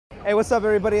Hey, what's up,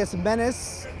 everybody? It's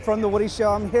Menace from The Woody Show.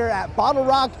 I'm here at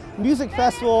BottleRock Music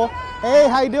Festival. Hey,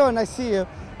 how you doing? Nice to see you.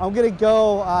 I'm gonna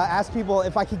go ask people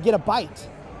if I could get a bite.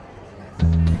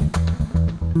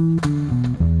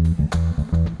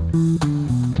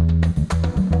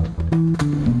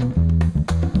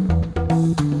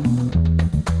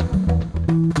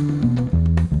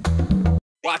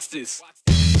 Watch this.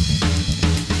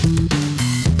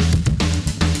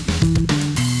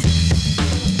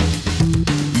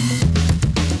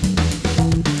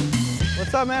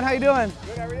 What's up, man? How you doing?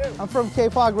 Good, how are you? I'm from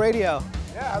K-Fog Radio.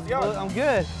 Yeah, how's it going? I'm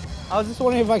good. I was just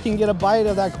wondering if I can get a bite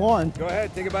of that corn. Go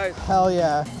ahead, take a bite. Hell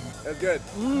yeah. That's good.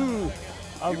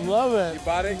 I love it. You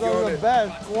bought it? It's the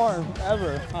best corn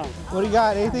ever. What do you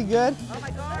got? Anything good? Oh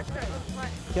my gosh.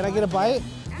 Can I get a bite?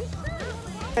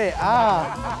 Hey,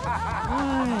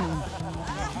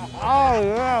 Oh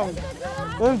yeah.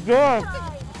 It's good.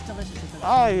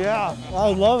 Oh yeah. I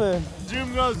love it.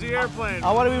 Zoom goes the airplane.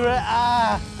 I want to be ready.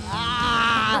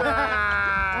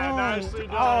 Nicely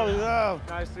done. Oh yeah.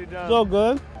 Nicely done. So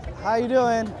good. How you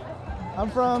doing? I'm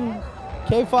from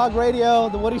K-Fog Radio,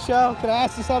 The Woody Show. Can I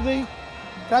ask you something?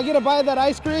 Can I get a bite of that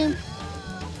ice cream?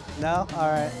 No? All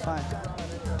right, fine.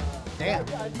 Damn.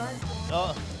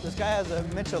 Oh, this guy has a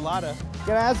michelada.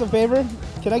 Can I ask a favor?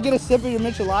 Can I get a sip of your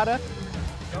michelada?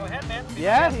 Go ahead, man.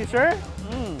 Yeah, you sure?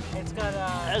 It's got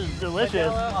That's delicious.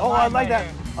 vanilla, Oh, I lime like right that.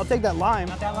 here. I'll take that lime.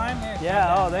 Got that lime there?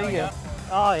 Yeah, oh, thank you.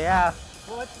 Oh, yeah.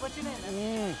 Well, what's your name,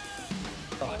 man?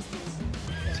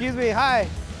 Excuse me, hi.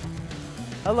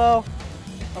 Hello.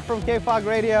 I'm from K-Fog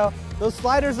Radio. Those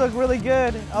sliders look really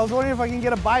good. I was wondering if I can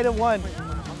get a bite of one.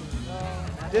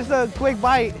 Just a quick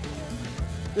bite.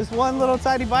 Just one little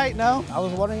tiny bite, no? I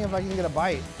was wondering if I can get a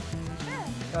bite.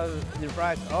 Your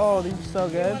fries. Oh, these are so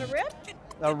good. You want a rib?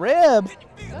 A rib?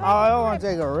 Oh, I don't want to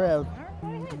take a rib.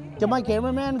 Can my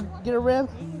cameraman get a rib?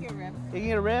 You can get a rib. You can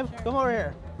get a rib? Come over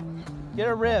here. Get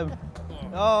a rib.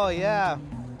 Oh, yeah.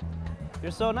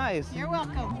 You're so nice. You're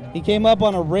welcome. He came up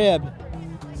on a rib.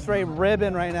 Straight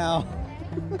ribbing right now.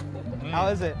 How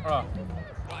is it? Oh,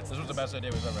 this was the best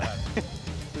idea we've ever had.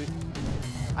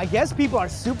 I guess people are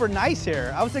super nice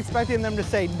here. I was expecting them to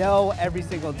say no every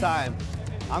single time.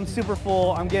 I'm super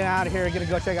full. I'm getting out of here. Gonna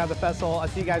go check out the festival. I'll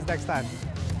see you guys next time.